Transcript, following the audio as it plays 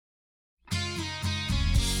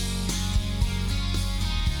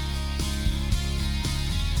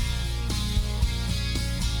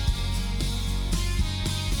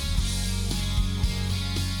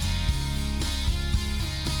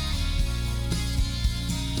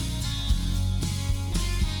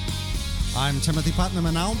I'm Timothy Putnam,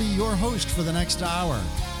 and I'll be your host for the next hour.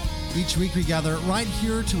 Each week we gather right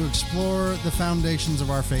here to explore the foundations of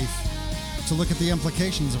our faith, to look at the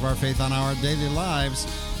implications of our faith on our daily lives,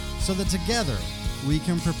 so that together we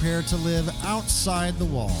can prepare to live outside the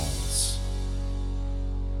walls.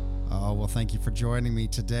 Oh, well, thank you for joining me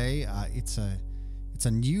today. It's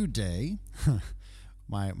a new day.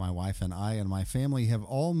 My wife and I and my family have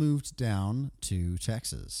all moved down to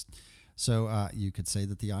Texas. So you could say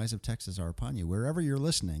that the eyes of Texas are upon you. Wherever you're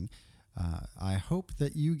listening, I hope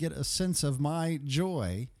that you get a sense of my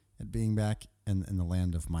joy at being back in the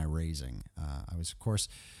land of my raising. I was, of course,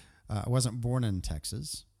 I wasn't born in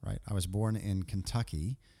Texas, right? I was born in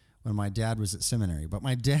Kentucky when my dad was at seminary. But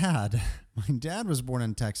my dad was born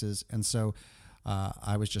in Texas, and so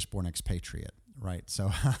I was just born expatriate, right?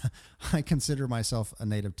 So I consider myself a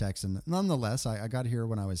native Texan. Nonetheless, I got here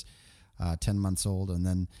when I was 10 months old, and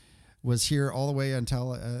then was here all the way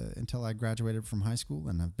until I graduated from high school,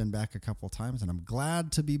 and I've been back a couple of times, and I'm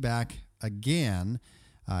glad to be back again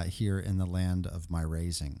here in the land of my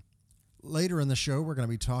raising. Later in the show, we're going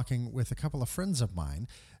to be talking with a couple of friends of mine.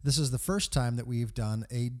 This is the first time that we've done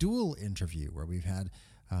a dual interview where we've had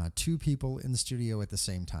two people in the studio at the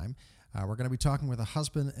same time. We're going to be talking with a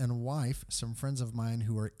husband and wife, some friends of mine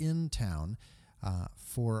who are in town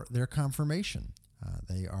for their confirmation.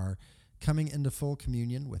 They are coming into full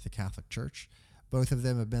communion with the Catholic Church. Both of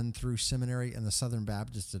them have been through seminary in the Southern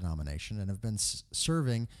Baptist denomination and have been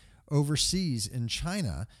serving overseas in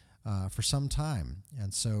China for some time.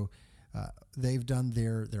 And so they've done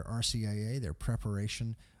their RCIA, their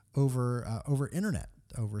preparation over internet,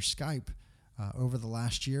 over Skype, over the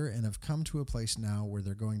last year, and have come to a place now where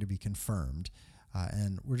they're going to be confirmed.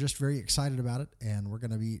 And we're just very excited about it, and we're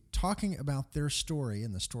going to be talking about their story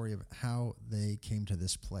and the story of how they came to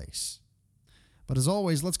this place. But as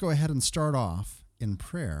always, let's go ahead and start off in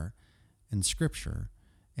prayer, in Scripture,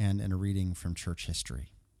 and in a reading from church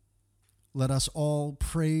history. Let us all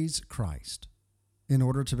praise Christ in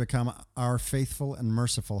order to become our faithful and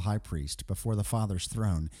merciful high priest before the Father's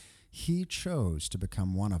throne. He chose to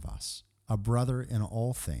become one of us, a brother in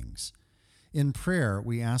all things. In prayer,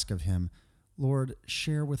 we ask of him, Lord,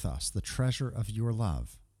 share with us the treasure of your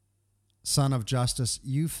love. Son of justice,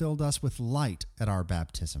 you filled us with light at our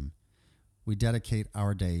baptism. We dedicate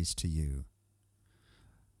our days to you.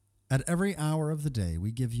 At every hour of the day,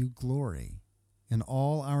 we give you glory. In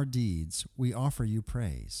all our deeds, we offer you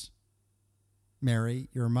praise. Mary,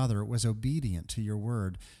 your mother, was obedient to your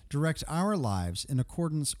word. Direct our lives in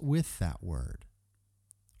accordance with that word.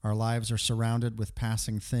 Our lives are surrounded with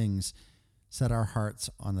passing things. Set our hearts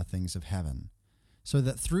on the things of heaven, so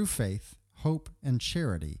that through faith, hope, and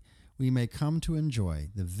charity, we may come to enjoy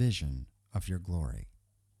the vision of your glory.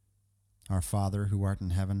 Our Father, who art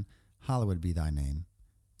in heaven, hallowed be thy name.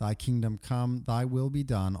 Thy kingdom come, thy will be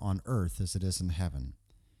done on earth as it is in heaven.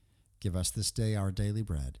 Give us this day our daily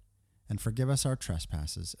bread, and forgive us our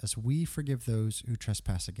trespasses, as we forgive those who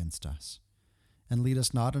trespass against us. And lead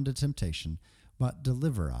us not into temptation, but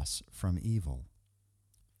deliver us from evil.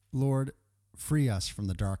 Lord, free us from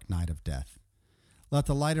the dark night of death. Let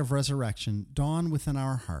the light of resurrection dawn within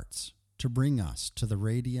our hearts to bring us to the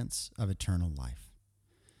radiance of eternal life.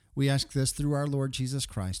 We ask this through our Lord Jesus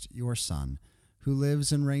Christ, your Son, who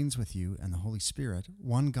lives and reigns with you and the Holy Spirit,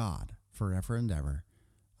 one God, forever and ever.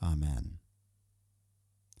 Amen.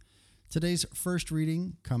 Today's first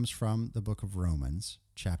reading comes from the book of Romans,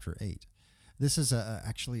 chapter 8. This is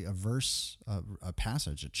actually a verse, a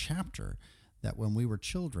passage, a chapter that when we were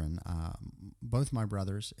children, both my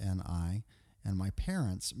brothers and I and my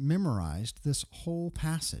parents memorized this whole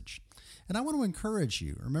passage. And I want to encourage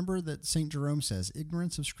you. Remember that St. Jerome says,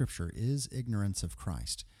 ignorance of Scripture is ignorance of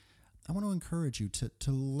Christ. I want to encourage you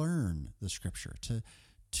to learn the Scripture,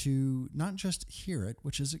 to not just hear it,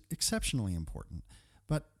 which is exceptionally important,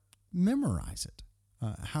 but memorize it.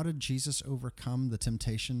 How did Jesus overcome the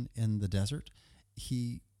temptation in the desert?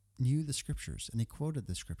 He knew the Scriptures, and he quoted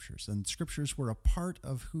the Scriptures, and Scriptures were a part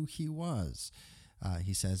of who he was.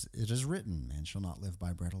 He says, it is written, man shall not live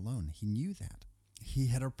by bread alone. He knew that. He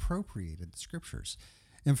had appropriated the Scriptures.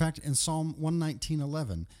 In fact, in Psalm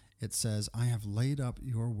 119:11, it says, I have laid up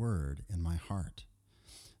your word in my heart,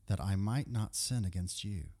 that I might not sin against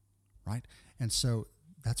you, right? And so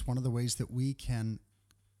that's one of the ways that we can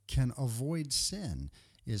avoid sin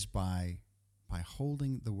is by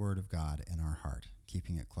holding the word of God in our heart,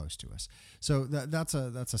 keeping it close to us. So that's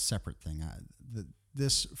a separate thing.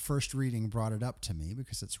 This first reading brought it up to me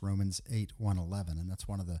because it's Romans 8:1-11, and that's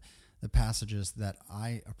one of the passages that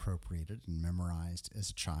I appropriated and memorized as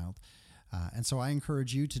a child. And so I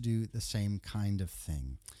encourage you to do the same kind of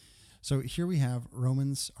thing. So here we have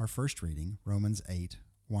Romans, our first reading, Romans 8,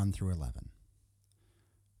 1 through 11.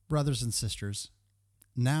 Brothers and sisters,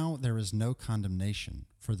 now there is no condemnation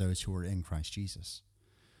for those who are in Christ Jesus.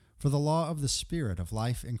 For the law of the Spirit of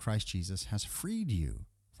life in Christ Jesus has freed you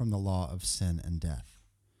from the law of sin and death.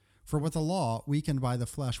 For what the law, weakened by the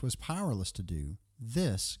flesh, was powerless to do,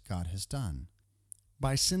 this God has done.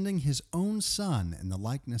 By sending his own Son in the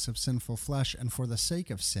likeness of sinful flesh, and for the sake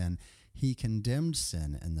of sin, he condemned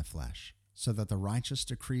sin in the flesh, so that the righteous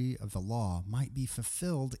decree of the law might be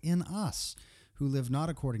fulfilled in us, who live not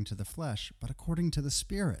according to the flesh, but according to the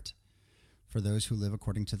Spirit. For those who live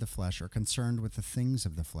according to the flesh are concerned with the things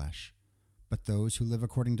of the flesh, but those who live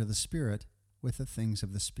according to the Spirit with the things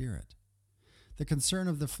of the Spirit. The concern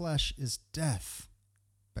of the flesh is death,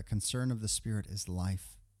 but concern of the Spirit is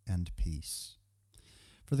life and peace.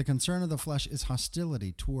 For the concern of the flesh is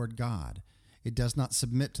hostility toward God. It does not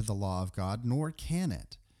submit to the law of God, nor can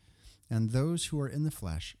it. And those who are in the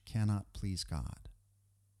flesh cannot please God.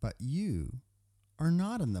 But you are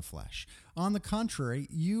not in the flesh. On the contrary,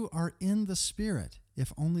 you are in the Spirit,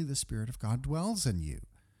 if only the Spirit of God dwells in you.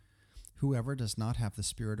 Whoever does not have the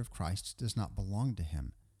Spirit of Christ does not belong to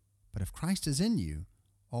him. But if Christ is in you,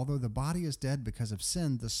 although the body is dead because of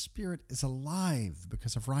sin, the Spirit is alive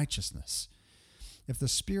because of righteousness. If the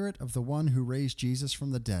Spirit of the one who raised Jesus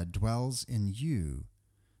from the dead dwells in you,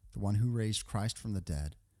 the one who raised Christ from the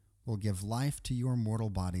dead will give life to your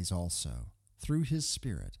mortal bodies also, through his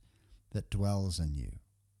Spirit that dwells in you.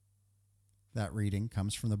 That reading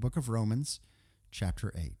comes from the book of Romans,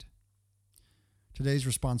 chapter 8. Today's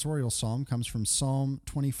responsorial psalm comes from Psalm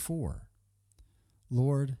 24.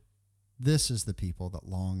 Lord, this is the people that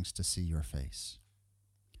longs to see your face.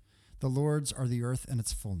 The Lord's are the earth and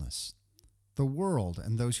its fullness, the world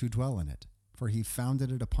and those who dwell in it, for he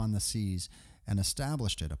founded it upon the seas and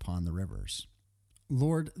established it upon the rivers.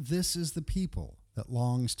 Lord, this is the people that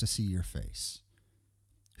longs to see your face.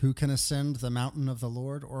 Who can ascend the mountain of the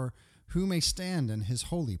Lord, or who may stand in his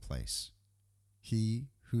holy place? He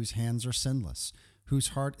whose hands are sinless, whose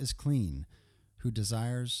heart is clean, who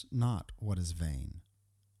desires not what is vain.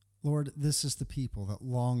 Lord, this is the people that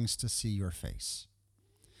longs to see your face.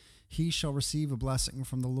 He shall receive a blessing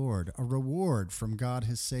from the Lord, a reward from God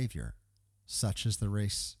his Savior. Such is the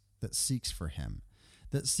race that seeks for him,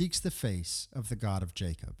 that seeks the face of the God of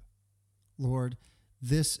Jacob. Lord,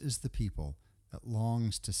 this is the people that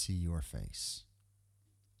longs to see your face.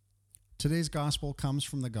 Today's gospel comes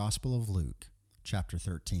from the Gospel of Luke, chapter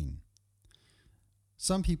 13.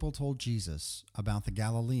 Some people told Jesus about the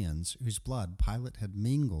Galileans whose blood Pilate had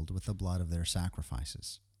mingled with the blood of their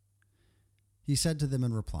sacrifices. He said to them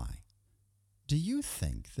in reply, "Do you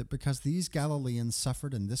think that because these Galileans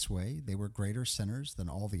suffered in this way, they were greater sinners than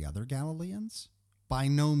all the other Galileans? By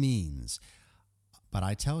no means. But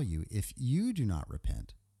I tell you, if you do not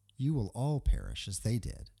repent, you will all perish as they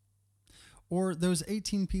did. Or those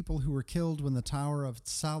 18 people who were killed when the Tower of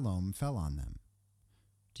Siloam fell on them.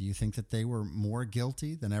 Do you think that they were more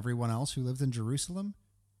guilty than everyone else who lived in Jerusalem?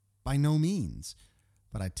 By no means.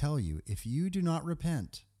 But I tell you, if you do not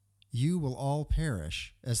repent, you will all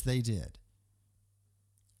perish as they did."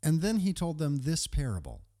 And then he told them this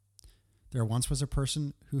parable. There once was a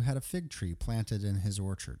person who had a fig tree planted in his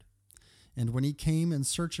orchard. And when he came in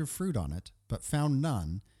search of fruit on it, but found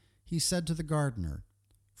none, he said to the gardener,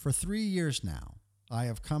 "For 3 years now I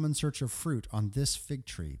have come in search of fruit on this fig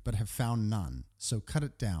tree, but have found none. So cut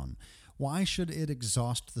it down. Why should it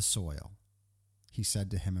exhaust the soil?" He said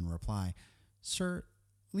to him in reply, "Sir,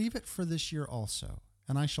 leave it for this year also,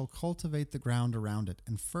 and I shall cultivate the ground around it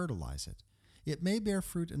and fertilize it. It may bear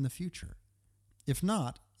fruit in the future. If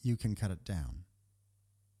not, you can cut it down."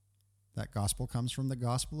 That gospel comes from the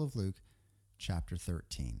Gospel of Luke, chapter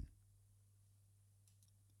 13.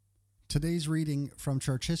 Today's reading from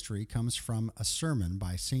church history comes from a sermon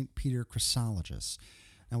by St. Peter Chrysologus.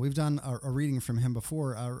 Now, we've done a reading from him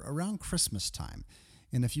before around Christmas time.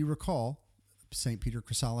 And if you recall, St. Peter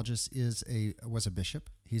Chrysologus was a bishop.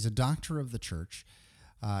 He's a doctor of the church,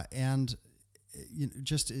 and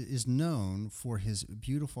just is known for his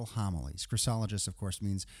beautiful homilies. Chrysologus, of course,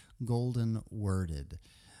 means golden worded.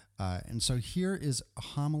 And so here is a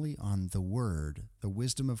homily on the Word, the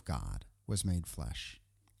wisdom of God was made flesh,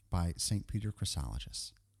 by St. Peter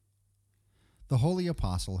Chrysologus. The Holy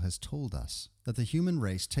Apostle has told us that the human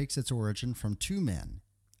race takes its origin from 2 men,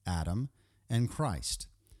 Adam and Christ.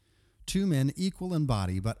 2 men equal in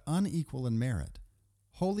body but unequal in merit,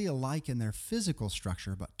 wholly alike in their physical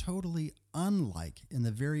structure but totally unlike in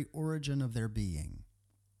the very origin of their being.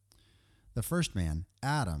 The first man,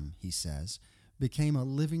 Adam, he says, became a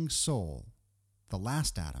living soul, the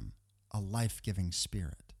last Adam, a life-giving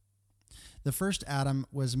spirit. The first Adam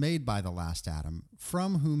was made by the last Adam,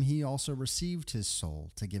 from whom he also received his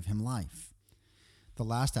soul to give him life. The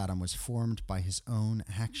last Adam was formed by his own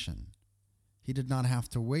action. He did not have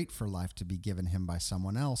to wait for life to be given him by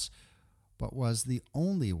someone else, but was the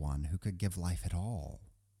only one who could give life at all.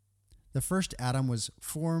 The first Adam was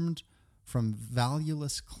formed from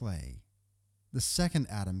valueless clay. The second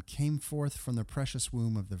Adam came forth from the precious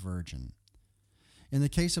womb of the Virgin. In the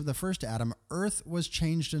case of the first Adam, earth was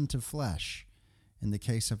changed into flesh. In the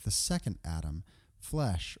case of the second Adam,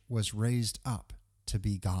 flesh was raised up to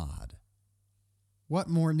be God. What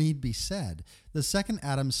more need be said? The second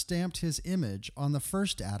Adam stamped his image on the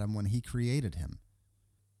first Adam when he created him.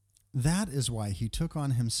 That is why he took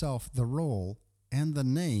on himself the role and the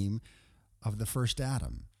name of the first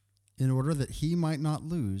Adam, in order that he might not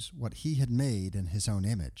lose what he had made in his own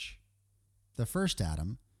image. The first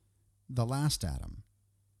Adam, the last Adam.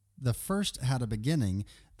 The first had a beginning,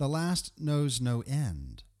 the last knows no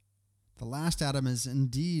end. The last Adam is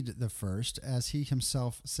indeed the first, as he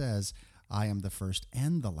himself says, I am the first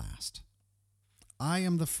and the last. I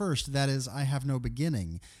am the first, that is, I have no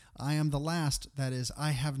beginning. I am the last, that is,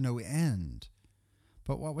 I have no end.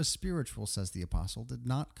 But what was spiritual, says the apostle, did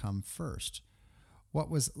not come first. What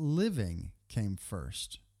was living came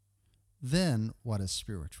first. Then what is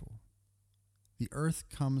spiritual? The earth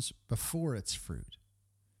comes before its fruit,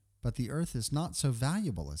 but the earth is not so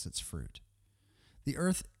valuable as its fruit. The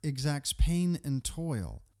earth exacts pain and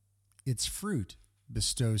toil. Its fruit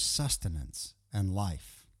bestows sustenance and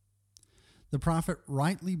life. The prophet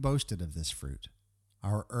rightly boasted of this fruit.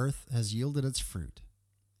 Our earth has yielded its fruit.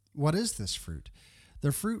 What is this fruit?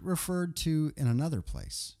 The fruit referred to in another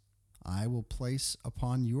place. I will place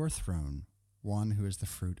upon your throne one who is the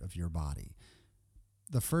fruit of your body.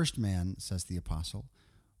 The first man, says the apostle,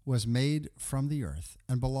 was made from the earth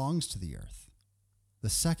and belongs to the earth. The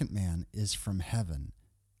second man is from heaven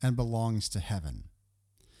and belongs to heaven.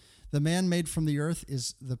 The man made from the earth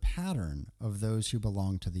is the pattern of those who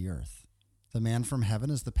belong to the earth. The man from heaven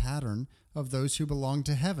is the pattern of those who belong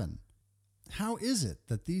to heaven. How is it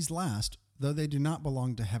that these last, though they do not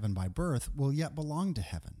belong to heaven by birth, will yet belong to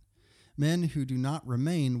heaven? Men who do not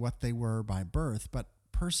remain what they were by birth, but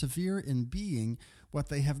persevere in being what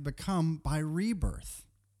they have become by rebirth.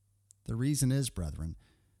 The reason is, brethren,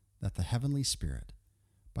 that the heavenly Spirit,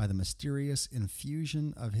 by the mysterious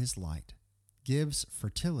infusion of his light, gives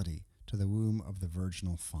fertility to the womb of the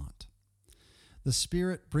virginal font. The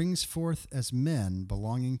Spirit brings forth as men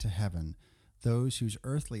belonging to heaven those whose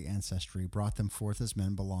earthly ancestry brought them forth as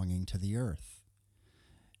men belonging to the earth.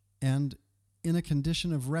 And in a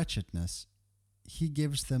condition of wretchedness, he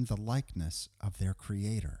gives them the likeness of their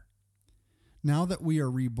Creator. Now that we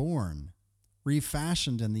are reborn,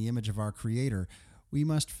 refashioned in the image of our Creator, we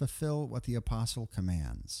must fulfill what the apostle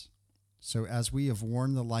commands. So as we have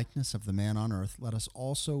worn the likeness of the man on earth, let us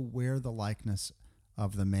also wear the likeness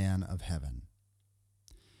of the man of heaven.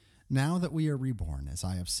 Now that we are reborn, as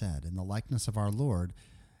I have said, in the likeness of our Lord,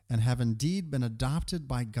 and have indeed been adopted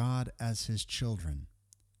by God as his children,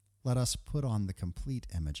 let us put on the complete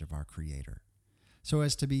image of our Creator, so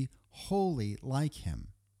as to be wholly like him,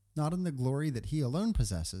 not in the glory that he alone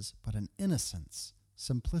possesses, but in innocence,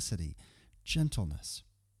 simplicity, gentleness,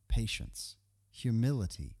 patience,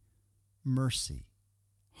 humility, mercy,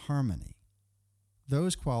 harmony,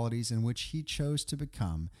 those qualities in which he chose to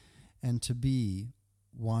become and to be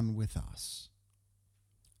one with us.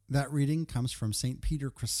 That reading comes from St.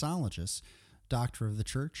 Peter Chrysologus, doctor of the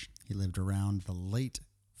Church. He lived around the late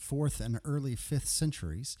 4th and early 5th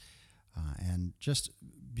centuries, and just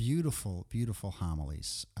beautiful, beautiful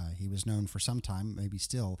homilies. He was known for some time, maybe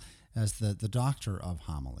still, as the doctor of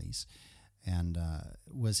homilies, and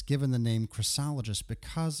was given the name Chrysologus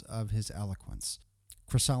because of his eloquence.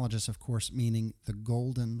 Chrysologus, of course, meaning the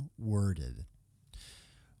golden worded.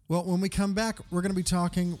 Well, when we come back, we're going to be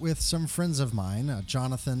talking with some friends of mine,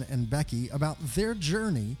 Jonathan and Becky, about their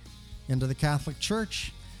journey into the Catholic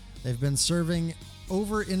Church. They've been serving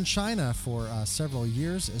over in China for several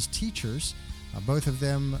years as teachers. Both of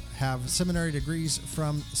them have seminary degrees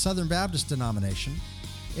from Southern Baptist denomination.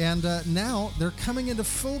 And now they're coming into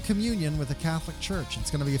full communion with the Catholic Church.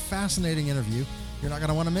 It's going to be a fascinating interview. You're not going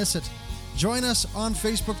to want to miss it. Join us on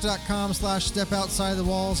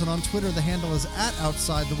Facebook.com/StepOutsideTheWalls, and on Twitter, the handle is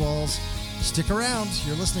 @OutsideTheWalls. Stick around.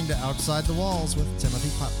 You're listening to Outside the Walls with Timothy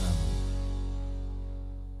Putnam.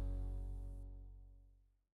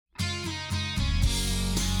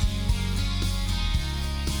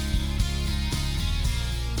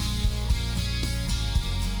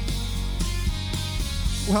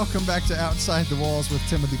 Welcome back to Outside the Walls with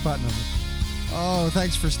Timothy Putnam. Oh,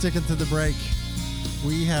 thanks for sticking to the break.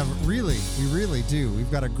 We really do. We've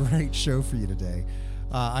got a great show for you today.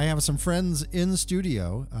 I have some friends in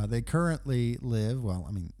studio. They currently live,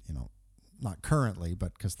 not currently,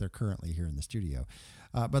 but because they're currently here in the studio.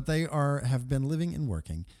 But they have been living and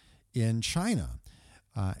working in China.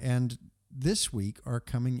 And this week are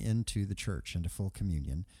coming into the church, into full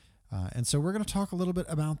communion. And so we're going to talk a little bit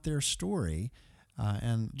about their story.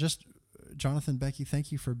 And just, Jonathan, Becky,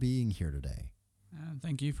 thank you for being here today.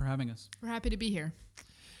 Thank you for having us. We're happy to be here.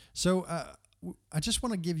 So I just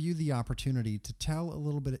want to give you the opportunity to tell a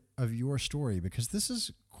little bit of your story, because this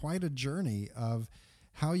is quite a journey of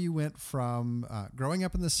how you went from growing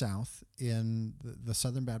up in the South in the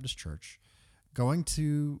Southern Baptist Church, going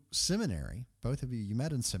to seminary. Both of you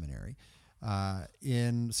met in seminary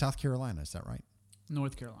in South Carolina. Is that right?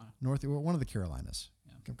 North Carolina. One of the Carolinas.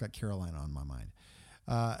 Yeah. I've got Carolina on my mind.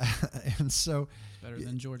 And so... Better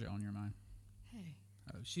than Georgia on your mind. Hey.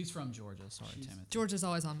 Oh, she's from Georgia. Sorry, Timothy. Georgia's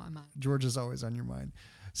always on my mind. Georgia's always on your mind.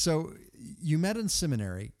 So you met in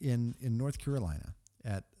seminary in North Carolina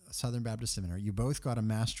at Southern Baptist Seminary. You both got a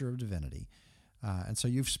Master of Divinity. And so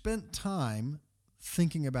you've spent time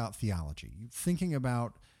thinking about theology, thinking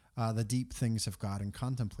about the deep things of God and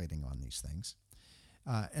contemplating on these things.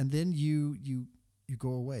 And then you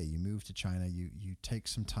go away. You move to China. You take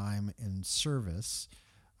some time in service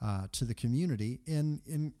to the community.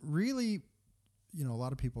 In really, a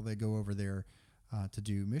lot of people, they go over there to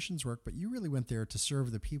do missions work, but you really went there to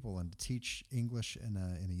serve the people and to teach English in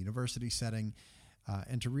a university setting,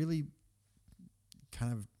 and to really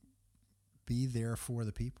kind of be there for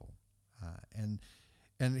the people.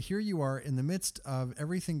 And here you are in the midst of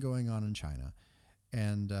everything going on in China,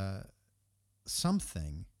 and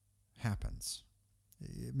something happens.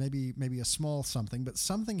 Maybe a small something, but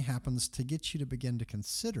something happens to get you to begin to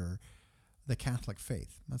consider the Catholic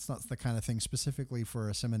faith. That's not the kind of thing specifically for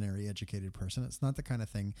a seminary-educated person. It's not the kind of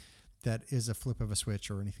thing that is a flip of a switch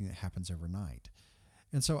or anything that happens overnight.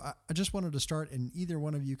 And so I just wanted to start, and either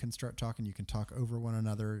one of you can start talking. You can talk over one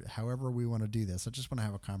another, however we want to do this. I just want to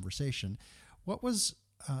have a conversation. What was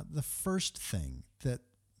the first thing that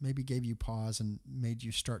maybe gave you pause and made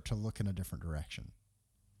you start to look in a different direction?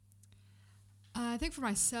 I think for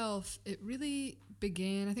myself, it really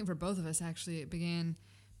began, I think for both of us actually, it began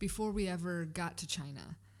before we ever got to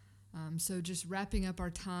China. So just wrapping up our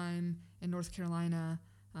time in North Carolina,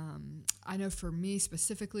 I know for me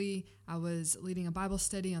specifically, I was leading a Bible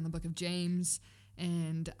study on the book of James,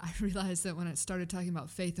 and I realized that when it started talking about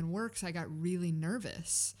faith and works, I got really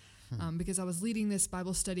nervous because I was leading this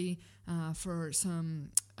Bible study for some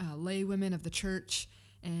lay women of the church,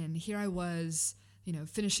 and here I was,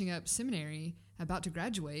 finishing up seminary, about to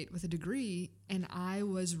graduate with a degree, and I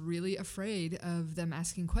was really afraid of them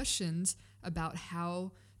asking questions about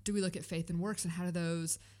how do we look at faith and works, and how do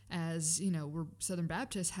those, as we're Southern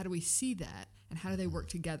Baptists, how do we see that, and how do they work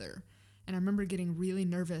together? And I remember getting really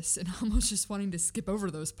nervous and almost just wanting to skip over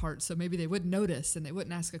those parts so maybe they wouldn't notice and they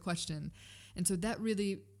wouldn't ask a question. And so that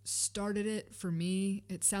really started it for me.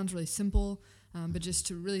 It sounds really simple, but just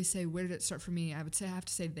to really say where did it start for me, I would say I have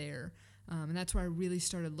to say there. And that's where I really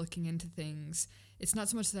started looking into things. It's not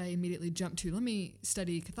so much that I immediately jumped to, let me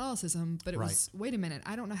study Catholicism, but it was, wait a minute,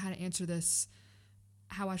 I don't know how to answer this,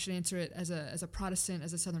 how I should answer it as a Protestant,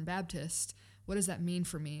 as a Southern Baptist. What does that mean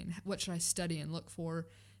for me? And what should I study and look for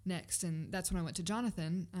next? And that's when I went to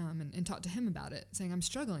Jonathan and talked to him about it, saying, I'm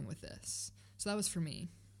struggling with this. So that was for me.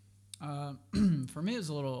 For me, it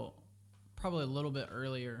was probably a little bit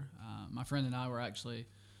earlier. My friend and I were actually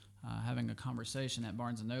having a conversation at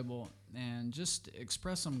Barnes & Noble and just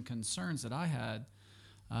expressed some concerns that I had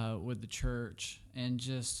with the church and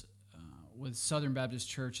just with Southern Baptist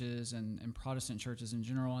churches and Protestant churches in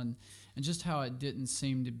general, and just how it didn't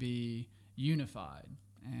seem to be unified.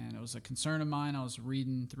 And it was a concern of mine. I was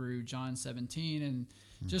reading through John 17 and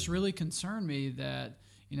just really concerned me that,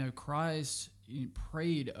 Christ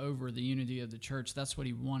prayed over the unity of the church. That's what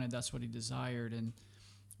he wanted. That's what he desired. And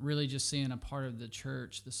really just seeing a part of the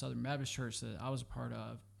church, the Southern Baptist church that I was a part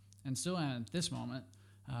of, and still am at this moment,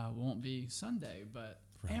 won't be Sunday, but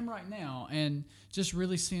am right now. And just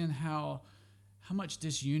really seeing how much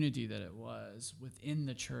disunity that it was within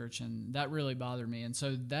the church, and that really bothered me. And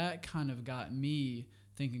so that kind of got me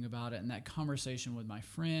thinking about it, and that conversation with my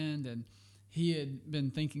friend, and he had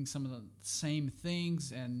been thinking some of the same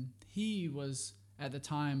things, and he was at the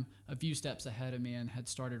time a few steps ahead of me and had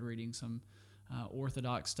started reading some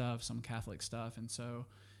Orthodox stuff, some Catholic stuff. And so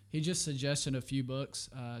he just suggested a few books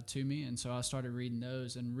to me, and so I started reading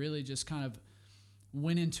those and really just kind of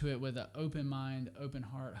went into it with an open mind, open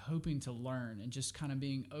heart, hoping to learn and just kind of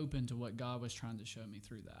being open to what God was trying to show me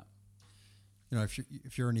through that.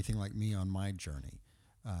 If you're anything like me on my journey,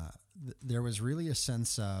 there was really a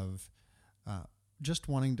sense of just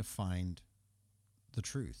wanting to find the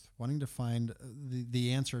truth, wanting to find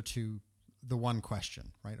the answer to the one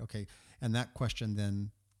question, right? Okay, and that question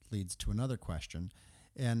then leads to another question.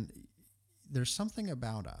 And there's something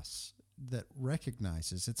about us that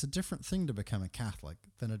recognizes it's a different thing to become a Catholic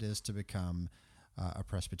than it is to become a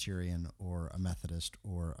Presbyterian or a Methodist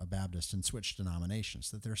or a Baptist and switch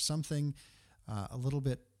denominations, that there's something a little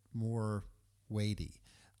bit more weighty.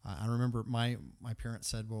 I remember my parents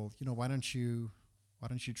said, well, why don't you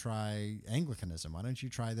try Anglicanism? Why don't you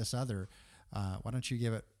try this other? Why don't you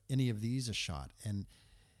give it any of these a shot? And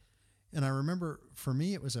I remember for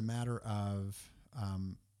me, it was a matter of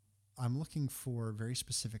I'm looking for very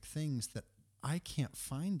specific things that I can't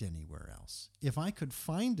find anywhere else. If I could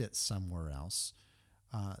find it somewhere else,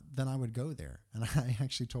 then I would go there. And I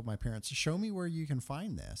actually told my parents, show me where you can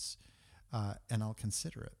find this, and I'll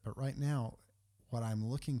consider it. But right now, what I'm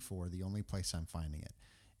looking for, the only place I'm finding it,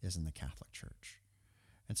 is in the Catholic Church.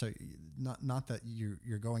 And so not that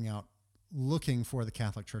you're going out looking for the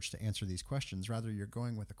Catholic Church to answer these questions. Rather, you're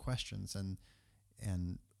going with the questions, and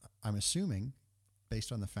I'm assuming,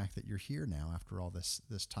 based on the fact that you're here now after all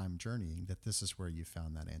this time journeying, that this is where you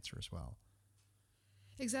found that answer as well.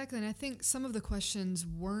 Exactly, and I think some of the questions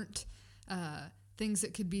weren't things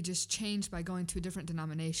that could be just changed by going to a different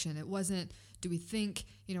denomination. It wasn't, do we think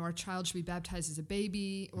our child should be baptized as a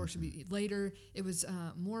baby or should be later? It was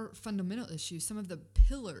more fundamental issues, some of the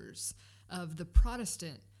pillars of the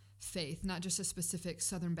Protestant faith, not just a specific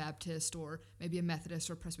Southern Baptist or maybe a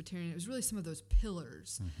Methodist or Presbyterian. It was really some of those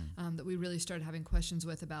pillars that we really started having questions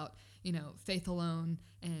with about, faith alone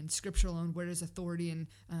and Scripture alone. Where does authority and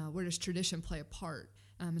where does tradition play a part?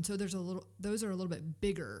 And so those are a little bit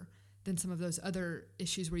bigger than some of those other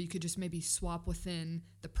issues where you could just maybe swap within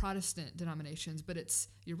the Protestant denominations. But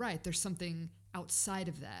you're right, there's something outside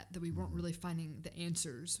of that we weren't really finding the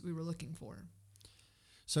answers we were looking for.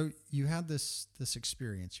 So you had this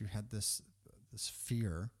experience, you had this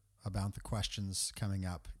fear about the questions coming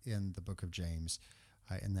up in the book of James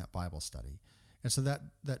in that Bible study. And so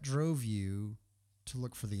that drove you to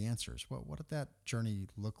look for the answers. What did that journey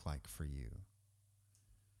look like for you?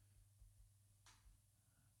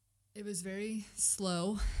 It was very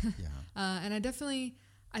slow. Yeah. And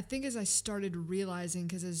I think as I started realizing,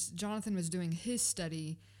 because as Jonathan was doing his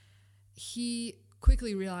study, he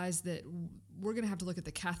quickly realized that we're going to have to look at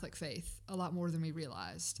the Catholic faith a lot more than we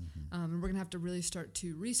realized. And we're going to have to really start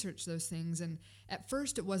to research those things. And at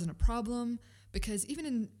first it wasn't a problem because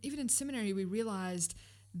even in seminary, we realized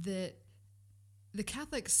that the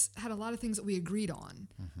Catholics had a lot of things that we agreed on,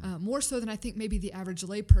 more so than I think maybe the average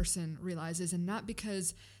layperson realizes, and not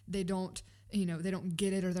because they don't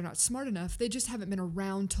get it or they're not smart enough. They just haven't been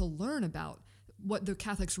around to learn about what the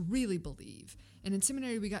Catholics really believe. And in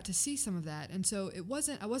seminary, we got to see some of that. And so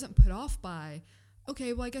I wasn't put off by,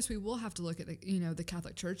 okay, well, I guess we will have to look at the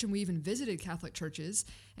Catholic Church. And we even visited Catholic churches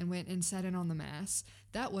and went and sat in on the Mass.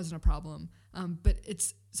 That wasn't a problem. But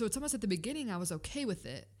it's almost at the beginning I was okay with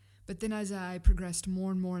it. But then as I progressed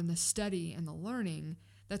more and more in the study and the learning,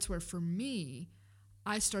 that's where for me,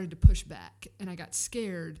 I started to push back and I got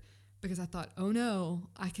scared because I thought, oh no,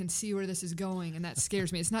 I can see where this is going. And that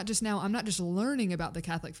scares me. It's not just now, I'm not just learning about the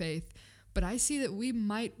Catholic faith, but I see that we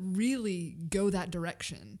might really go that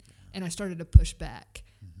direction. And I started to push back.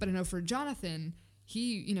 But I know for Jonathan,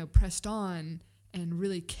 he, pressed on and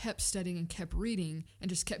really kept studying and kept reading and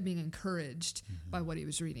just kept being encouraged by what he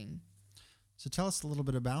was reading. So tell us a little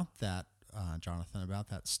bit about that, Jonathan, about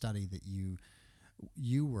that study that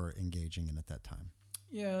you were engaging in at that time.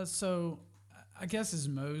 Yeah, so I guess as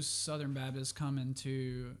most Southern Baptists come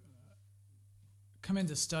into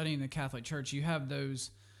studying the Catholic Church, you have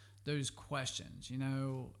those questions.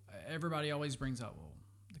 Everybody always brings up, well,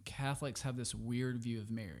 the Catholics have this weird view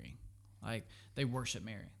of Mary. Like, they worship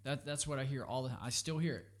Mary. That's what I hear all the time. I still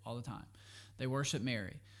hear it all the time. They worship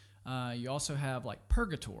Mary. You also have, like,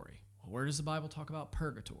 purgatory. Where does the Bible talk about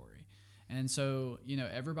purgatory? And so,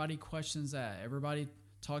 everybody questions that. Everybody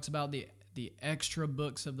talks about the extra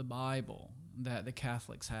books of the Bible that the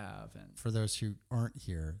Catholics have. And for those who aren't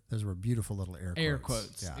here, those were beautiful little air quotes. Air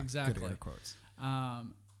quotes, yeah, exactly. Good air quotes.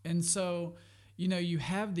 And so, you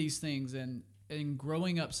have these things, and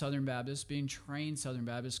growing up Southern Baptist, being trained Southern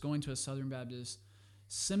Baptist, going to a Southern Baptist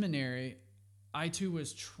seminary, I too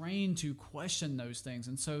was trained to question those things.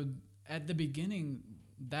 And so at the beginning,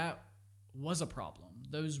 that was a problem.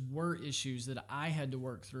 Those were issues that I had to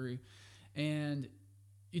work through. And,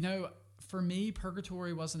 for me,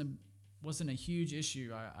 purgatory wasn't a huge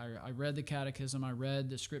issue. I read the catechism, I read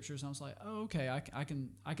the scriptures, and I was like, oh, okay,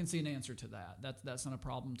 I can see an answer to that. That's not a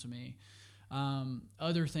problem to me.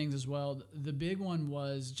 other things as well. The big one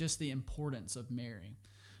was just the importance of Mary.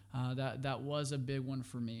 That was a big one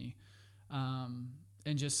for me.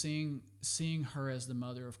 And just seeing her as the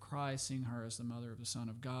mother of Christ, seeing her as the mother of the Son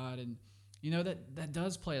of God. And, that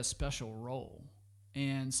does play a special role.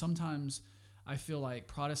 And sometimes I feel like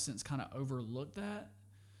Protestants kind of overlook that,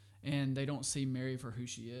 and they don't see Mary for who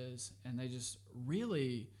she is. And they just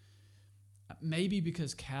really, maybe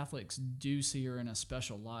because Catholics do see her in a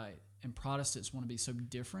special light, and Protestants want to be so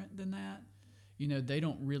different than that, they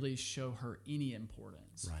don't really show her any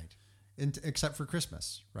importance. Right. Except for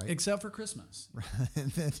Christmas, right? Except for Christmas.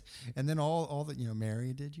 and then all that,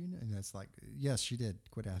 Mary, did you know? And it's like, yes, she did.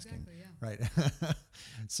 Quit asking. Exactly, yeah. Right.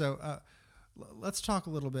 So let's talk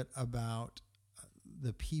a little bit about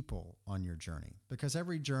the people on your journey, because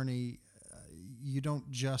every journey, you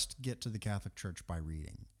don't just get to the Catholic Church by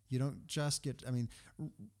reading. You don't just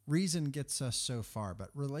reason gets us so far, but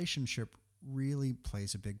relationship really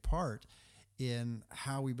plays a big part in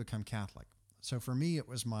how we become Catholic. So for me, it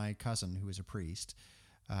was my cousin who was a priest,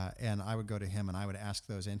 and I would go to him and I would ask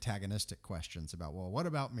those antagonistic questions about, well, what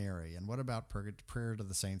about Mary, and what about prayer to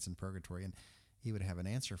the saints in purgatory? And he would have an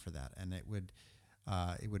answer for that, and it would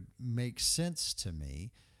make sense to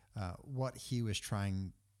me what he was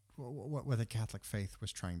trying, what the Catholic faith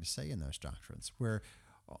was trying to say in those doctrines, where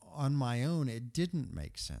on my own it didn't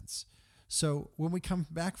make sense. So when we come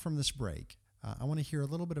back from this break, I want to hear a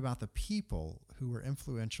little bit about the people who were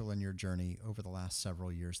influential in your journey over the last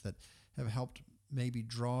several years that have helped maybe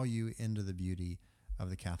draw you into the beauty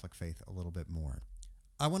of the Catholic faith a little bit more.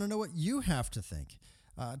 I want to know what you have to think.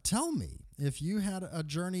 Tell me if you had a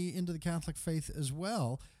journey into the Catholic faith as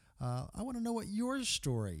well. I want to know what your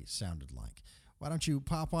story sounded like. Why don't you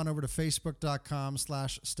pop on over to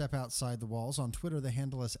facebook.com/stepoutsideTheWalls. On Twitter, the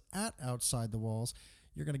handle is @OutsideTheWalls.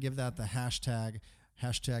 You're going to give that the hashtag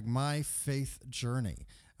 #MyFaithJourney.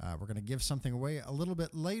 We're going to give something away a little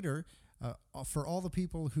bit later for all the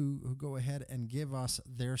people who go ahead and give us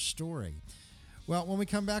their story. Well, when we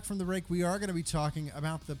come back from the break, we are going to be talking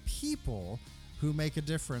about the people who make a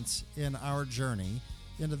difference in our journey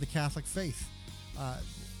into the Catholic faith.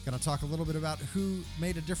 Going to talk a little bit about who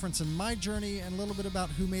made a difference in my journey, and a little bit about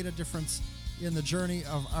who made a difference in the journey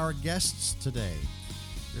of our guests today.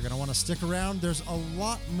 You're going to want to stick around. There's a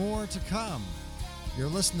lot more to come. You're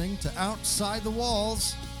listening to Outside the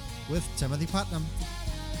Walls with Timothy Putnam.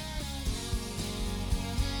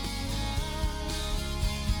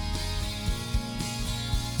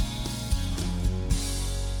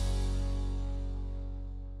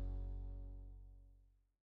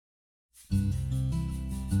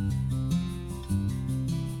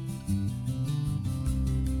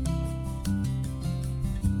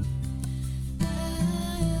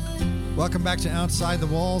 Welcome back to Outside the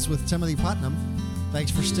Walls with Timothy Putnam.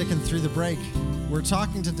 Thanks for sticking through the break. We're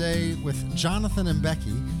talking today with Jonathan and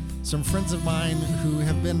Becky, some friends of mine who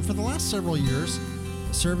have been, for the last several years,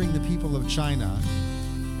 serving the people of China.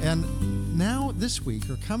 And now, this week,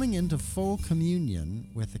 are coming into full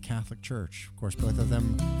communion with the Catholic Church. Of course, both of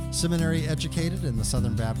them seminary educated in the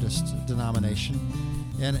Southern Baptist denomination,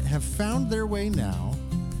 and have found their way now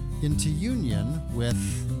into union with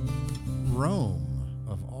Rome,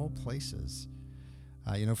 of all places.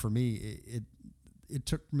 For me, it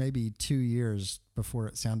took maybe 2 years before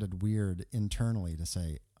it sounded weird internally to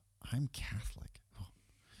say, I'm Catholic. Oh.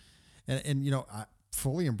 And I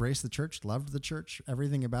fully embraced the church, loved the church,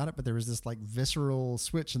 everything about it, but there was this like visceral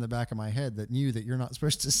switch in the back of my head that knew that you're not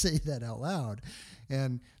supposed to say that out loud.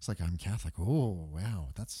 And it's like, I'm Catholic. Oh,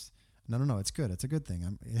 wow. No, it's good. It's a good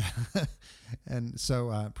thing. And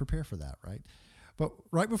so prepare for that, right? But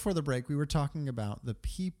right before the break, we were talking about the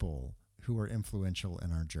people who are influential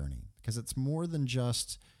in our journey, because it's more than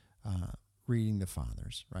just reading the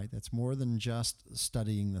fathers, right? That's more than just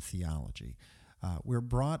studying the theology. We're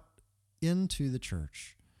brought into the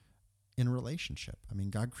church in relationship. I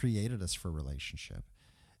mean, God created us for relationship.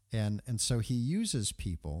 And so he uses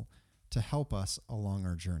people to help us along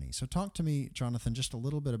our journey. So talk to me, Jonathan, just a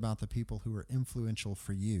little bit about the people who are influential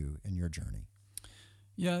for you in your journey.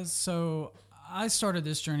 Yeah, so I started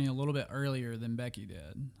this journey a little bit earlier than Becky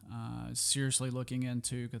did, seriously looking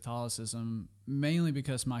into Catholicism, mainly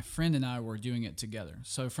because my friend and I were doing it together.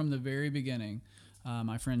 So from the very beginning,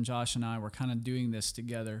 my friend Josh and I were kind of doing this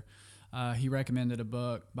together. He recommended a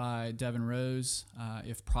book by Devin Rose,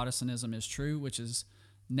 If Protestantism is True, which is,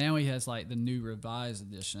 now he has like the new revised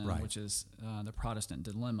edition, right, which is The Protestant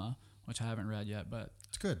Dilemma, which I haven't read yet, but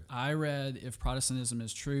it's good. I read If Protestantism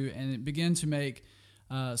is True, and it began to make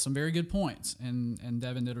some very good points, and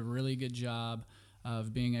Devin did a really good job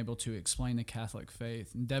of being able to explain the Catholic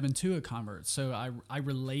faith. And Devin, too, a convert. So I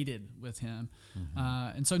related with him.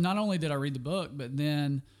 And so not only did I read the book, but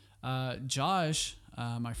then Josh,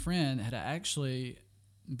 my friend, had actually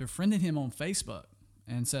befriended him on Facebook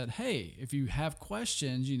and said, hey, if you have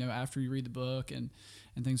questions, after you read the book and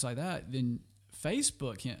things like that, then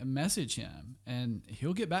Facebook him, message him, and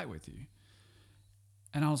he'll get back with you.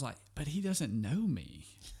 And I was like, but he doesn't know me.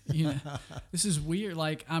 This is weird.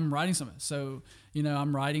 Like, I'm writing something. So,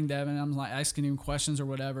 I'm writing Devin. I'm like asking him questions or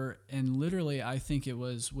whatever. And literally, I think it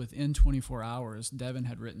was within 24 hours, Devin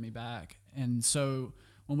had written me back. And so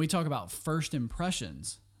when we talk about first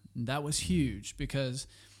impressions, that was huge because,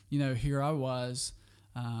 here I was,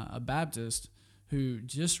 a Baptist who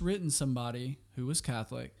just written somebody who was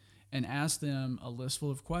Catholic and asked them a list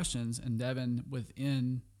full of questions. And Devin,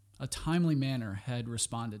 within a timely manner, had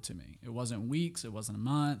responded to me. It wasn't weeks. It wasn't a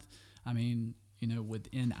month. I mean,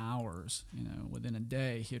 within hours, within a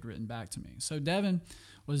day, he had written back to me. So Devin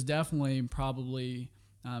was definitely probably,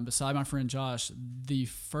 beside my friend Josh, the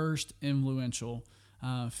first influential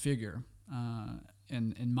figure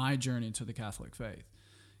in my journey to the Catholic faith.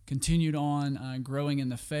 Continued on growing in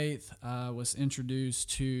the faith, was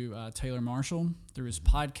introduced to Taylor Marshall through his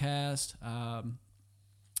podcast,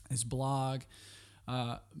 his blog.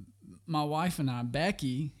 My wife and I,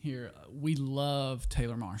 Becky here, we love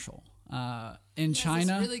Taylor Marshall. In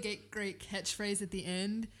China, this really great catchphrase at the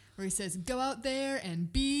end where he says, "Go out there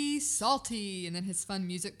and be salty," and then his fun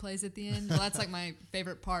music plays at the end. Well, that's like my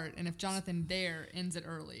favorite part. And if Jonathan Dare ends it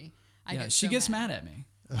early, she gets mad at me.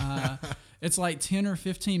 It's like 10 or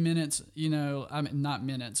 15 minutes, not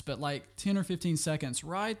minutes, but like 10 or 15 seconds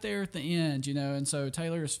right there at the end, and so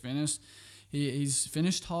Taylor is finished. He's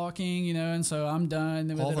finished talking, and so I'm done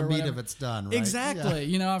with all it. the meat of it's done, right? Exactly.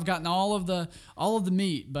 Yeah. I've gotten all of the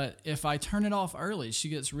meat, but if I turn it off early, she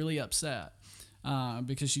gets really upset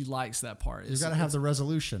because she likes that part. You've got to have the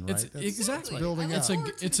resolution, right? Exactly. Building up.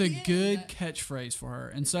 It's a good catchphrase for her,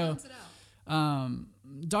 and so.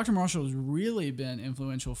 Dr. Marshall has really been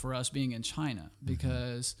influential for us being in China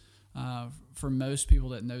because for most people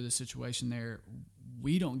that know the situation there,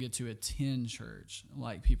 we don't get to attend church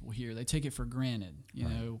like people here. They take it for granted,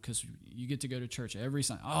 because you get to go to church every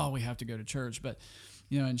Sunday. Oh, we have to go to church. But,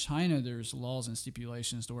 in China, there's laws and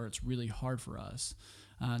stipulations to where it's really hard for us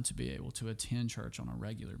to be able to attend church on a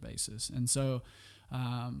regular basis. And so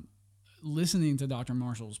listening to Dr.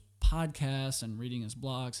 Marshall's podcasts and reading his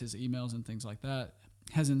blogs, his emails and things like that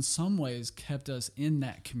has in some ways kept us in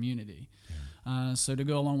that community. So to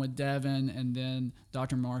go along with Devin and then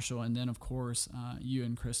Dr. Marshall and then, of course, you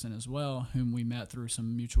and Kristen as well, whom we met through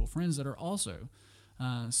some mutual friends that are also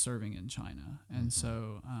serving in China. And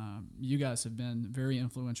so you guys have been very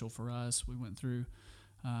influential for us. We went through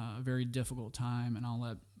a very difficult time, and I'll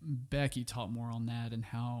let Becky talk more on that and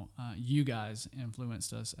how you guys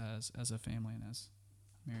influenced us as a family and as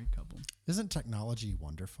a married couple. Isn't technology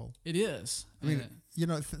wonderful? It is. I mean,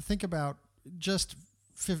 think about just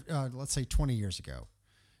let's say 20 years ago.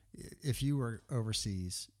 If you were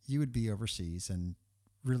overseas, you would be overseas and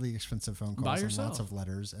really expensive phone calls and lots of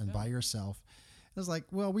letters and by yourself. It was like,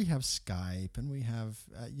 well, we have Skype and we have,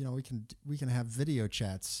 we can have video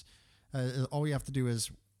chats. All we have to do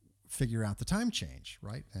is figure out the time change,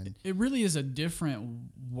 right? And it really is a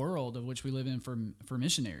different world of which we live in for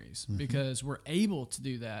missionaries because we're able to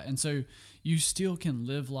do that. And so you still can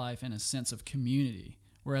live life in a sense of community.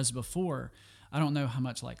 Whereas before, I don't know how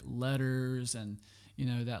much like letters and,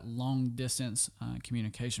 that long distance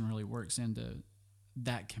communication really works into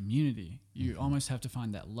that community. You almost have to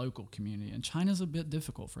find that local community. And China's a bit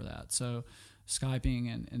difficult for that. So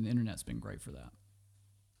Skyping and the internet's been great for that.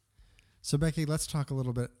 So Becky, let's talk a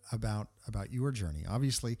little bit about your journey.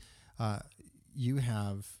 Obviously, you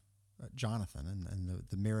have Jonathan, and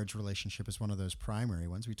the marriage relationship is one of those primary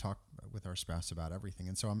ones. We talk with our spouse about everything.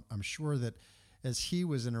 And so I'm sure that as he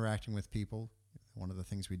was interacting with people, one of the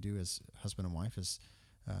things we do as husband and wife is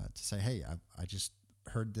to say, hey, I just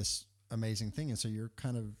heard this amazing thing. And so you're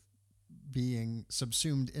kind of being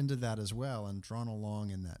subsumed into that as well and drawn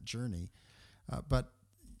along in that journey. But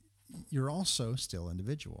you're also still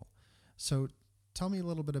individual. So tell me a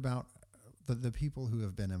little bit about the people who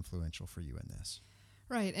have been influential for you in this.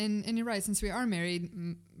 Right. And you're right. Since we are married,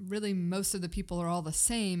 really most of the people are all the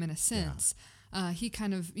same in a sense. Yeah. He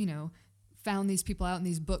kind of, found these people out in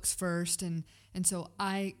these books first. And so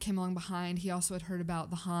I came along behind. He also had heard about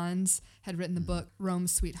the Hans, had written the book Rome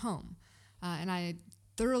Sweet Home. And I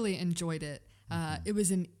thoroughly enjoyed it. It was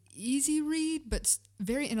an easy read, but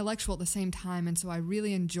very intellectual at the same time. And so I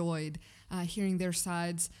really enjoyed hearing their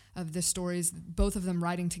sides of the stories, both of them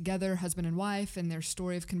writing together, husband and wife, and their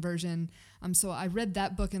story of conversion. So I read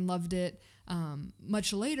that book and loved it.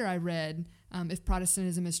 Much later, I read If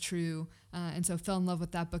Protestantism is True, and so fell in love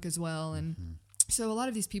with that book as well. And so a lot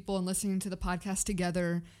of these people, and listening to the podcast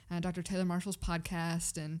together, Dr. Taylor Marshall's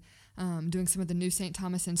podcast, and doing some of the New St.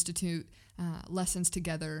 Thomas Institute lessons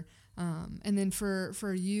together. And then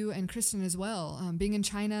for you and Kristen as well, being in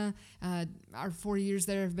China, our 4 years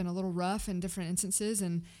there have been a little rough in different instances,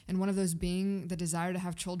 and one of those being the desire to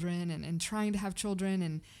have children and trying to have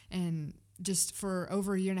children, and just for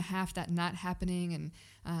over a year and a half that not happening,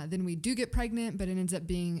 and then we do get pregnant, but it ends up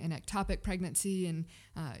being an ectopic pregnancy, and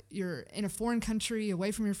you're in a foreign country,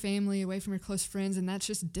 away from your family, away from your close friends, and that's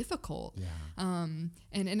just difficult. Yeah. And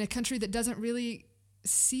in a country that doesn't really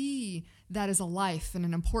see that as a life and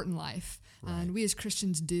an important life, Right. and we as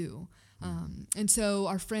Christians do. And so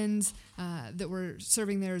our friends that were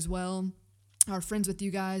serving there as well are friends with you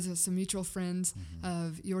guys, some mutual friends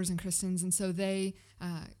of yours and Kristen's, and so they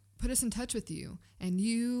put us in touch with you, and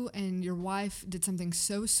you and your wife did something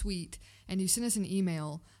so sweet, and you sent us an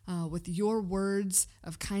email with your words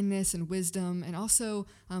of kindness and wisdom, and also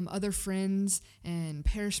other friends and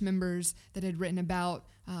parish members that had written about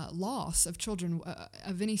loss of children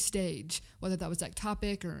of any stage, whether that was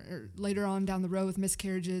ectopic or later on down the road with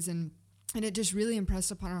miscarriages, and it just really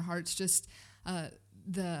impressed upon our hearts just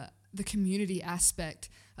the community aspect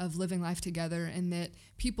of living life together, and that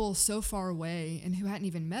people so far away and who hadn't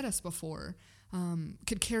even met us before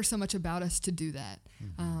could care so much about us to do that.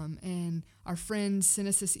 And our friends sent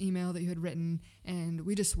us this email that you had written, and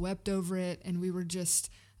we just wept over it, and we were just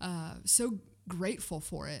so grateful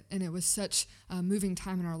for it, and it was such a moving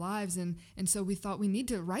time in our lives, and so we thought we need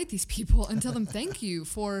to write these people and tell them thank you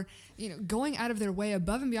for going out of their way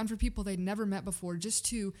above and beyond for people they'd never met before, just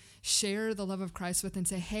to share the love of Christ with and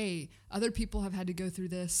say, hey, other people have had to go through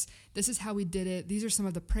this. This is how we did it. These are some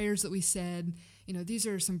of the prayers that we said. These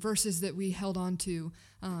are some verses that we held on to,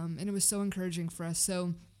 and it was so encouraging for us.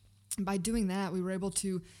 So by doing that, we were able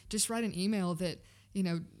to just write an email that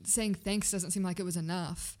saying thanks doesn't seem like it was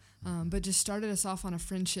enough. But just started us off on a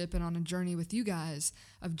friendship and on a journey with you guys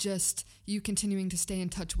of just you continuing to stay in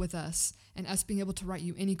touch with us, and us being able to write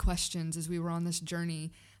you any questions as we were on this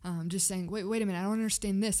journey, just saying, wait a minute, I don't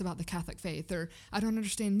understand this about the Catholic faith, or I don't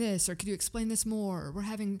understand this, or could you explain this more, or we're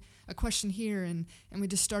having a question here, and we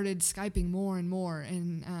just started Skyping more and more,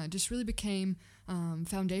 and just really became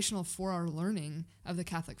foundational for our learning of the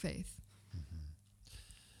Catholic faith.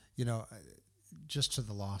 Just to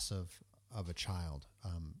the loss of a child,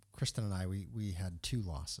 Kristen and I, we had 2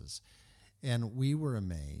 losses, and we were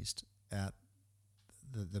amazed at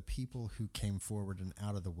the people who came forward and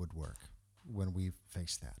out of the woodwork when we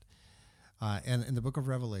faced that. And in the book of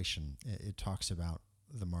Revelation, it talks about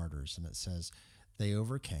the martyrs, and it says, they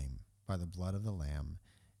overcame by the blood of the Lamb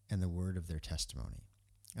and the word of their testimony.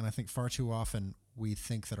 And I think far too often we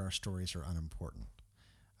think that our stories are unimportant,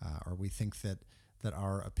 or we think that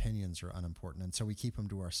our opinions are unimportant, and so we keep them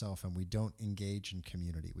to ourselves, and we don't engage in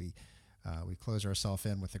community. We close ourselves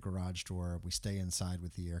in with the garage door. We stay inside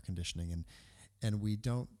with the air conditioning, and we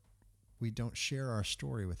don't share our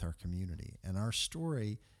story with our community. And our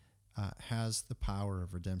story has the power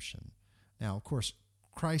of redemption. Now, of course,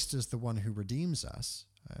 Christ is the one who redeems us.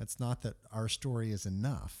 It's not that our story is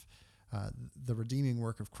enough. The redeeming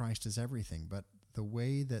work of Christ is everything, but the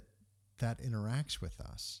way that interacts with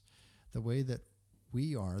us, the way that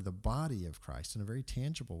we are the body of Christ in a very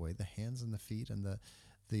tangible way, the hands and the feet and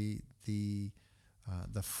the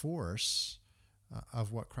force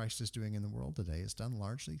of what Christ is doing in the world today is done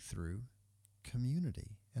largely through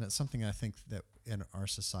community. And it's something I think that in our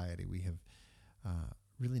society we have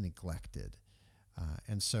really neglected.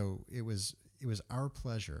 And so it was our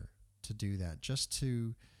pleasure to do that, just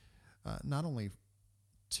to not only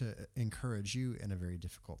to encourage you in a very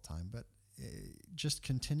difficult time, but just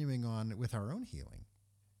continuing on with our own healing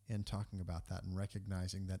and talking about that and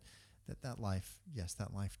recognizing that life, yes,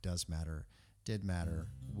 that life does matter, did matter,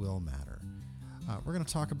 will matter. We're going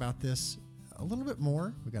to talk about this a little bit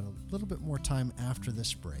more. We've got a little bit more time after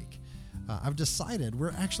this break. I've decided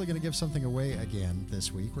we're actually going to give something away again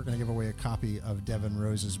this week. We're going to give away a copy of Devin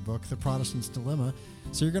Rose's book, The Protestant's Dilemma.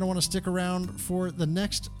 So you're going to want to stick around for the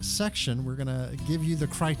next section. We're going to give you the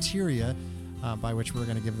criteria by which we're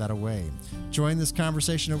going to give that away. Join this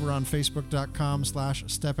conversation over on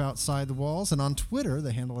Facebook.com/StepOutsideTheWalls, and on Twitter,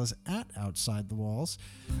 the handle is @OutsideTheWalls.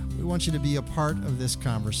 We want you to be a part of this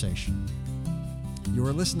conversation. You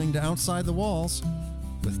are listening to Outside the Walls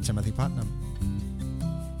with Timothy Putnam.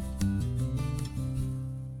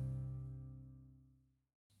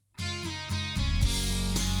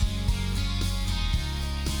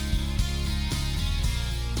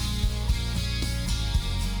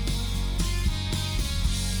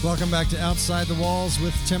 Welcome back to Outside the Walls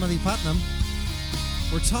with Timothy Putnam.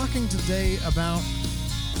 We're talking today about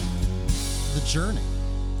the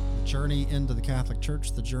journey into the Catholic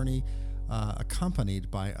Church, the journey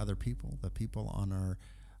accompanied by other people, the people on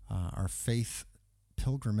our faith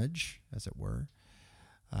pilgrimage, as it were.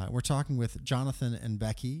 We're talking with Jonathan and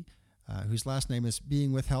Becky, whose last name is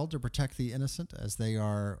being withheld to protect the innocent, as they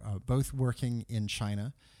are both working in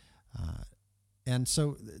China. And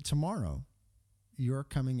so tomorrow, you're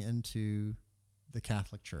coming into the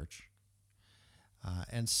Catholic Church.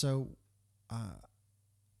 And so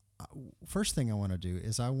first thing I want to do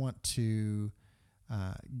is I want to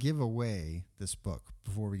give away this book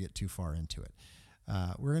before we get too far into it.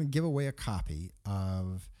 We're going to give away a copy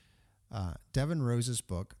of Devin Rose's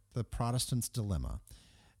book, The Protestant's Dilemma.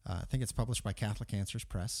 I think it's published by Catholic Answers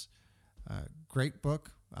Press. Great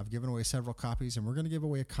book. I've given away several copies, and we're going to give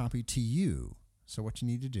away a copy to you. So what you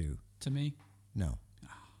need to do... To me? No.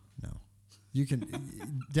 You can...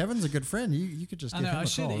 Devin's a good friend. You could just give him a call. I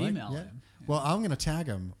should email him. Yeah. Well, I'm going to tag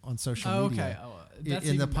him on social media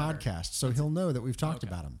in the podcast, so he'll know that we've talked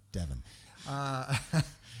about him, Devin. Devin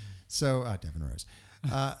Rose.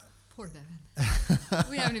 Poor Devin.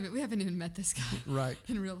 we haven't even met this guy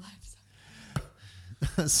in real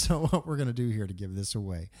life. So what we're going to do here to give this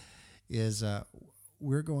away is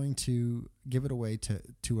we're going to give it away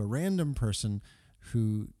to a random person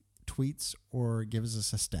who tweets or gives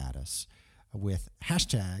us a status with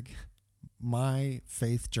hashtag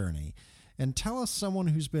 #MyFaithJourney, and tell us someone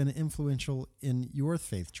who's been influential in your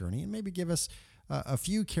faith journey, and maybe give us a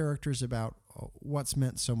few characters about what's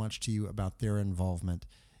meant so much to you about their involvement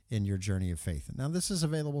in your journey of faith. Now, this is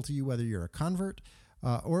available to you whether you're a convert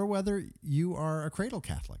or whether you are a cradle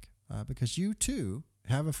Catholic, because you too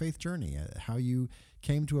have a faith journey, how you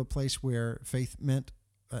came to a place where faith meant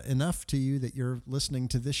enough to you that you're listening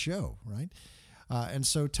to this show, right? And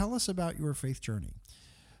so tell us about your faith journey.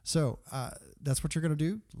 So that's what you're going to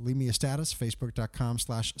do. Leave me a status,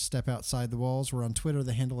 facebook.com/stepoutsideTheWalls. We're on Twitter.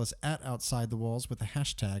 The handle is @OutsideTheWalls with the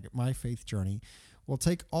hashtag #MyFaithJourney. We'll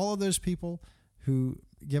take all of those people who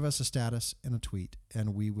give us a status and a tweet,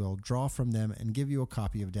 and we will draw from them and give you a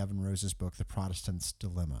copy of Devin Rose's book, The Protestant's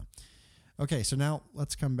Dilemma. Okay, so now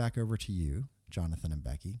let's come back over to you, Jonathan and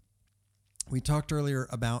Becky. We talked earlier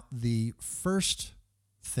about the first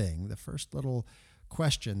little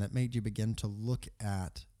question that made you begin to look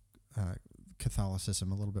at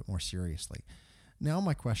Catholicism a little bit more seriously. Now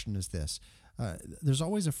my question is this. There's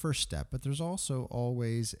always a first step, but there's also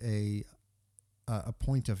always a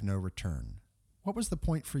point of no return. What was the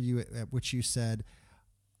point for you at which you said,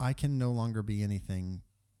 I can no longer be anything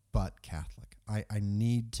but Catholic? I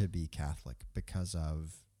need to be Catholic because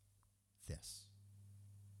of this.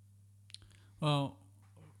 Well,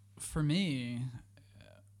 for me,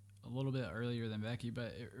 a little bit earlier than Becky,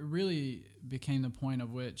 but it really became the point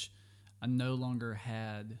of which I no longer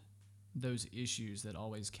had those issues that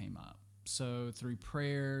always came up. So through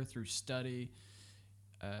prayer, through study,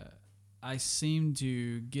 I seemed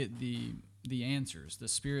to get the answers. The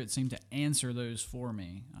Spirit seemed to answer those for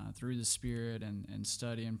me through the Spirit and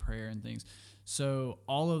study and prayer and things. So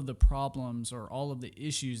all of the problems or all of the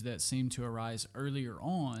issues that seemed to arise earlier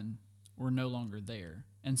on were no longer there.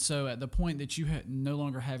 And so at the point that you no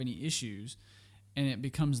longer have any issues and it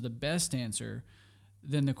becomes the best answer,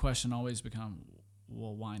 then the question always becomes,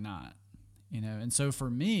 well, why not? And so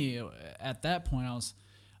for me, at that point,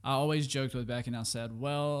 I always joked with Becky and I said,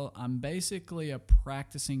 well, I'm basically a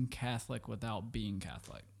practicing Catholic without being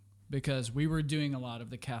Catholic, because we were doing a lot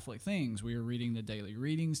of the Catholic things. We were reading the daily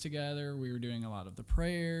readings together. We were doing a lot of the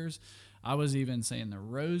prayers. I was even saying the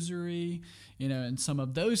rosary, and some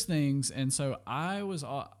of those things. And so I was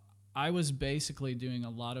basically doing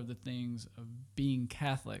a lot of the things of being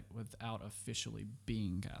Catholic without officially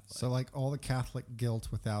being Catholic. So like all the Catholic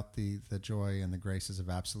guilt without the joy and the graces of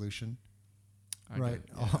absolution? Right.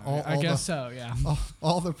 I guess so. Yeah.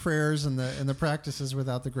 All the prayers and the practices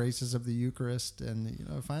without the graces of the Eucharist,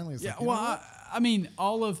 and finally, it's I mean,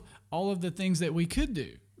 all of the things that we could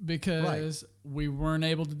do because we weren't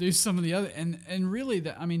able to do some of the other, and really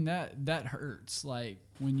that hurts. Like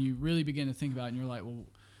when you really begin to think about it, and you're like, well,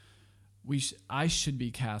 I should be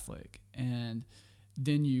Catholic, and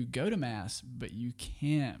then you go to Mass, but you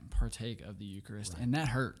can't partake of the Eucharist, and that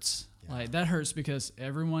hurts. Yeah. Like that hurts because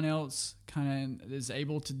everyone else kind of is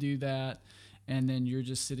able to do that, and then you're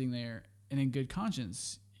just sitting there, and in good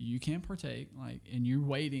conscience, you can't partake, and you're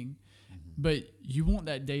waiting, but you want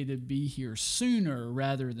that day to be here sooner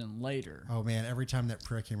rather than later. Oh man, every time that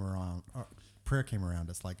prayer came around,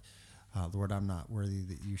 it's like, Lord, I'm not worthy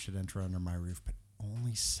that you should enter under my roof, but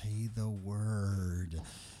only say the word.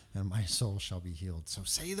 and my soul shall be healed. So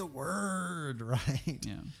say the word, right?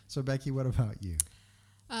 Yeah. So Becky, what about you?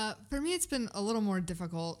 For me, it's been a little more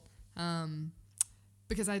difficult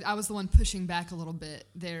because I was the one pushing back a little bit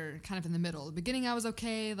there, kind of in the middle. The beginning, I was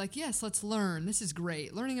okay, like, yes, let's learn. This is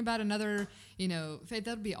great. Learning about another, faith, that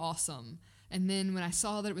would be awesome. And then when I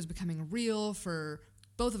saw that it was becoming real for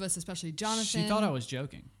both of us, especially Jonathan. She thought I was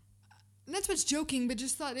joking. And that's what's joking, but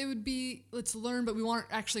just thought it would be, let's learn, but we weren't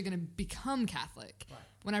actually going to become Catholic. Right.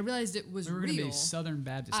 When I realized it was we were real. going to be Southern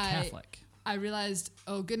Baptist Catholic. I realized,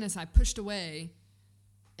 oh goodness, I pushed away.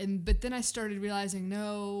 But then I started realizing,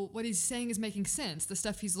 no, what he's saying is making sense. The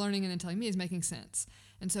stuff he's learning and then telling me is making sense.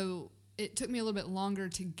 And so it took me a little bit longer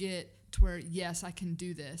to get to where, yes, I can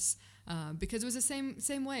do this. Because it was the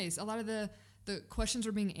same ways. A lot of the questions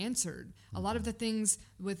were being answered. A lot of the things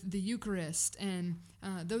with the Eucharist and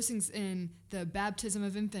those things, and the baptism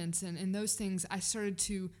of infants and those things, I started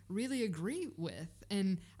to really agree with.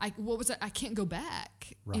 And I can't go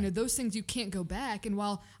back. Right. Those things you can't go back. And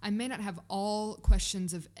while I may not have all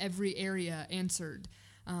questions of every area answered,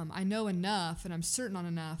 I know enough and I'm certain on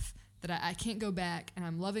enough that I can't go back, and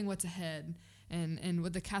I'm loving what's ahead. And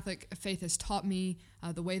what the Catholic faith has taught me,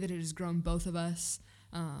 the way that it has grown both of us.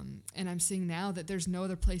 And I'm seeing now that there's no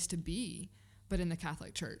other place to be but in the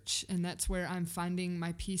Catholic Church. And that's where I'm finding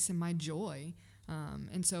my peace and my joy.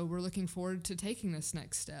 And so we're looking forward to taking this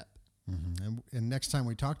next step. Mm-hmm. And next time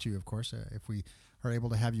we talk to you, of course, if we are able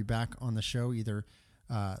to have you back on the show, either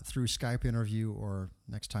through Skype interview or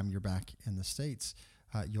next time you're back in the States,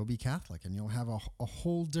 you'll be Catholic, and you'll have a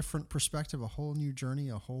whole different perspective, a whole new journey,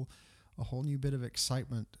 a whole new bit of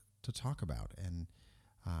excitement to talk about. And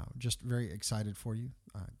just very excited for you.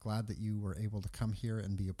 Glad that you were able to come here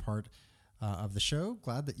and be a part of the show.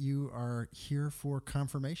 Glad that you are here for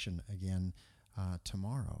confirmation again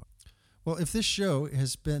tomorrow. Well, if this show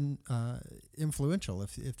has been influential,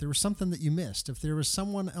 if there was something that you missed, if there was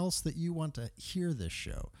someone else that you want to hear this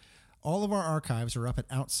show, all of our archives are up at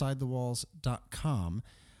OutsideTheWalls.com,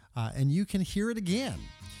 and you can hear it again.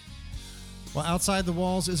 Well, Outside the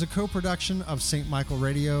Walls is a co-production of St. Michael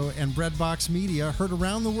Radio and Breadbox Media, heard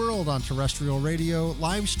around the world on terrestrial radio,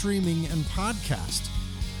 live streaming, and podcast.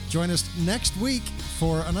 Join us next week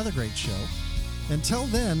for another great show. Until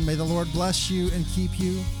then, may the Lord bless you and keep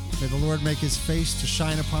you. May the Lord make his face to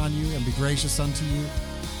shine upon you and be gracious unto you.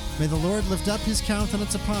 May the Lord lift up his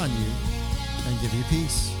countenance upon you and give you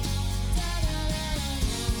peace.